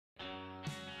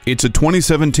It's a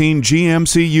 2017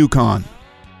 GMC Yukon.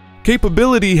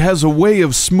 Capability has a way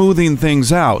of smoothing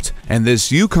things out, and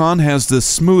this Yukon has the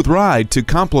smooth ride to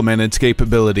complement its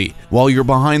capability. While you're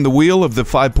behind the wheel of the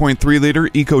 5.3-liter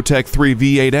Ecotec 3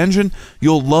 V8 engine,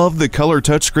 you'll love the color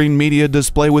touchscreen media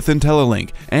display with IntelliLink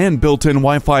and built-in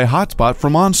Wi-Fi hotspot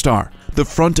from OnStar, the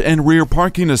front and rear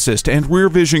parking assist and rear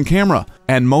vision camera,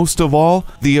 and most of all,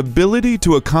 the ability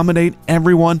to accommodate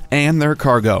everyone and their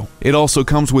cargo. It also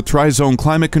comes with tri-zone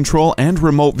climate control and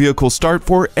remote vehicle start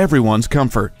for everyone's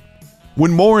comfort.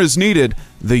 When more is needed,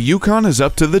 the Yukon is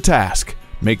up to the task.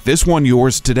 Make this one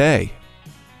yours today.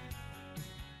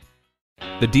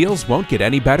 The deals won't get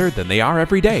any better than they are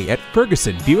every day at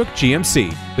Ferguson Buick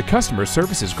GMC. The customer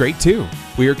service is great too.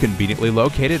 We are conveniently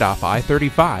located off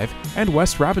I-35 and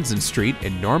West Robinson Street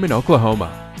in Norman,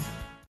 Oklahoma.